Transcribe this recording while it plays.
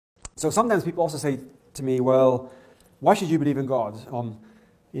So sometimes people also say to me, well, why should you believe in God?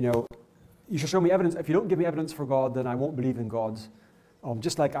 You should show me evidence. If you don't give me evidence for God, then I won't believe in God.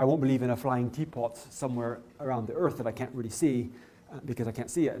 Just like I won't believe in a flying teapot somewhere around the earth that I can't really see because I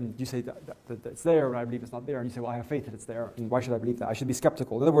can't see it. And you say that it's there, and I believe it's not there. And you say, well, I have faith that it's there, and why should I believe that? I should be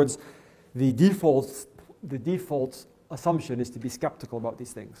skeptical. In other words, the default assumption is to be skeptical about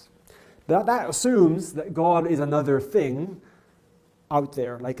these things. That assumes that God is another thing out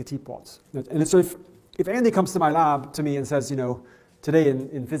there, like a teapot. And so if Andy comes to my lab to me and says, today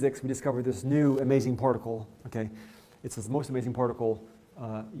in physics we discovered this new amazing particle, okay? It's the most amazing particle,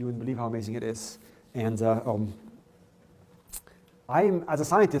 you wouldn't believe how amazing it is. And as a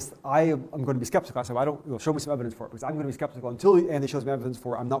scientist, I'm going to be skeptical. I say, well, show me some evidence for it, because I'm going to be skeptical until Andy shows me evidence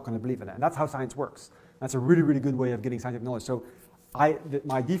for it. I'm not going to believe in it. And that's how science works. That's a really, really good way of getting scientific knowledge. So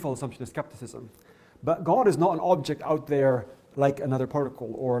my default assumption is skepticism. But God is not an object out there like another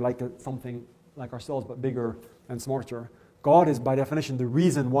particle or like something like ourselves, but bigger and smarter. God is, by definition, the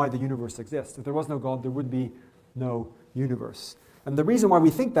reason why the universe exists. If there was no God, there would be no universe. And the reason why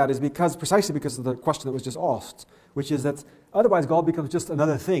we think that is precisely because of the question that was just asked, which is that otherwise God becomes just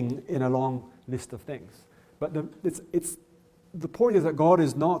another thing in a long list of things. But the point is that God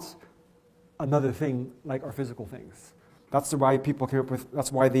is not another thing like our physical things. That's why people came up with,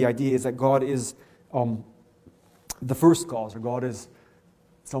 that's why the idea is that God is the first cause, or God is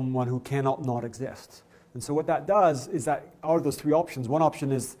someone who cannot not exist. And so what that does is that out of those three options, one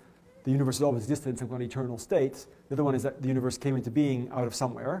option is the universe has always existed in some kind of eternal state. The other one is that the universe came into being out of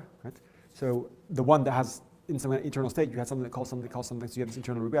somewhere. Right? So the one that has, in some kind of eternal state, you had something that caused something, so you have this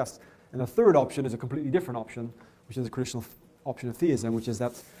eternal regress. And the third option is a completely different option, which is the traditional option of theism, which is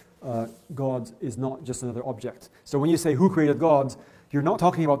that God is not just another object. So when you say, who created God, you're not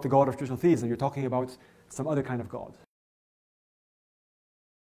talking about the God of traditional theism, you're talking about some other kind of God.